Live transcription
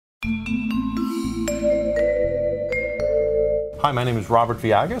Hi, my name is Robert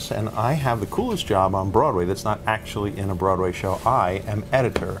Viagas, and I have the coolest job on Broadway that's not actually in a Broadway show. I am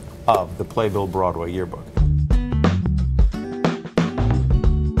editor of the Playbill Broadway Yearbook.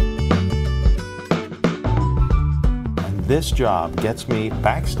 And this job gets me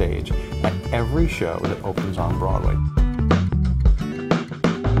backstage at every show that opens on Broadway.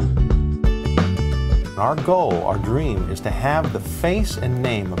 Our goal, our dream, is to have the face and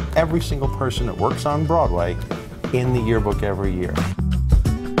name of every single person that works on Broadway in the yearbook every year.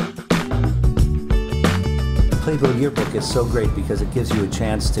 Playbill Yearbook is so great because it gives you a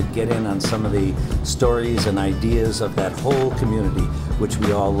chance to get in on some of the stories and ideas of that whole community, which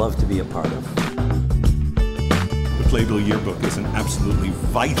we all love to be a part of. The Playbill Yearbook is an absolutely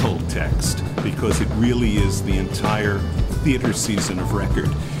vital text because it really is the entire theater season of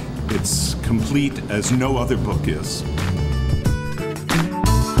record. It's complete as no other book is.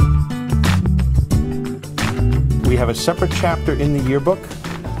 We have a separate chapter in the yearbook.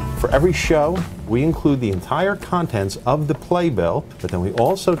 For every show, we include the entire contents of the playbill, but then we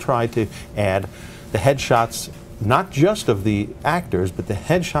also try to add the headshots, not just of the actors, but the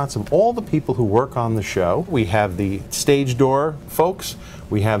headshots of all the people who work on the show. We have the stage door folks,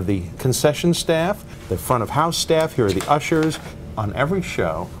 we have the concession staff, the front of house staff, here are the ushers. On every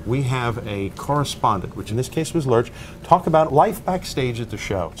show, we have a correspondent, which in this case was Lurch, talk about life backstage at the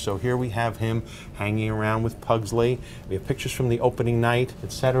show. So here we have him hanging around with Pugsley. We have pictures from the opening night,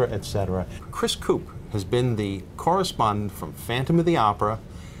 etc., etc. Chris Coop has been the correspondent from Phantom of the Opera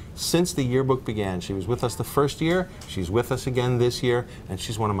since the yearbook began. She was with us the first year, she's with us again this year, and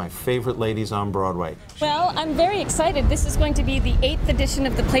she's one of my favorite ladies on Broadway. Well, I'm very excited. This is going to be the 8th edition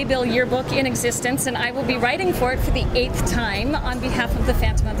of the Playbill Yearbook in existence, and I will be writing for it for the 8th time on behalf of the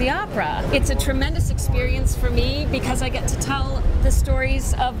Phantom of the Opera. It's a tremendous experience for me because I get to tell the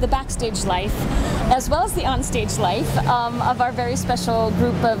stories of the backstage life as well as the onstage life of our very special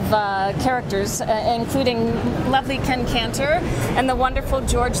group of characters, including lovely Ken Cantor and the wonderful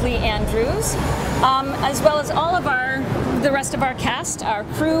George Lee Andrews, as well as all of the rest of our cast, our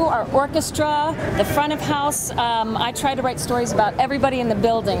crew, our orchestra, the front of house. I try to write stories about everybody in the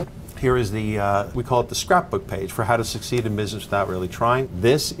building. Here is the, we call it the scrapbook page for how to succeed in business without really trying.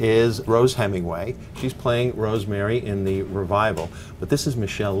 This is Rose Hemingway. She's playing Rosemary in the revival, but this is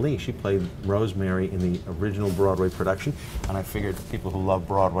Michelle Lee. She played Rosemary in the original Broadway production, and I figured people who love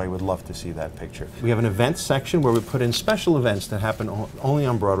Broadway would love to see that picture. We have an events section where we put in special events that happen only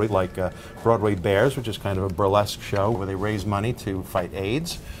on Broadway, like Broadway Bears, which is kind of a burlesque show where they raise money to fight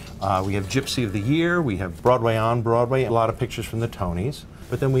AIDS. We have Gypsy of the Year, we have Broadway on Broadway, a lot of pictures from the Tonys.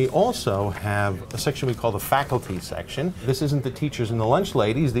 But then we also have a section we call the faculty section. This isn't the teachers and the lunch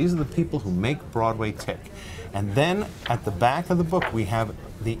ladies, these are the people who make Broadway tick. And then at the back of the book we have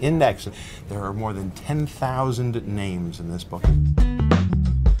the index. There are more than 10,000 names in this book.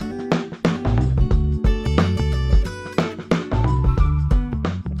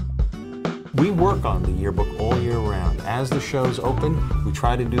 We work on the yearbook all year round. As the shows open, we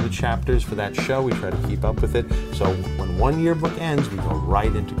try to do the chapters for that show. We try to keep up with it. So when one yearbook ends, we go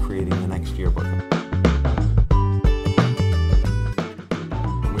right into creating the next yearbook.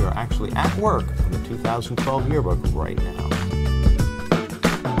 We are actually at work on the 2012 yearbook right now.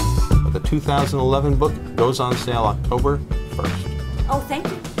 But the 2011 book goes on sale October 1st. Oh, thank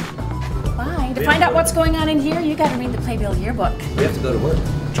you. Bye. To find out what's going on in here, you got to read the Playbill Yearbook. We have to go to work.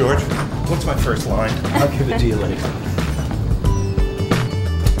 George, what's my first line? I'll give it to you later.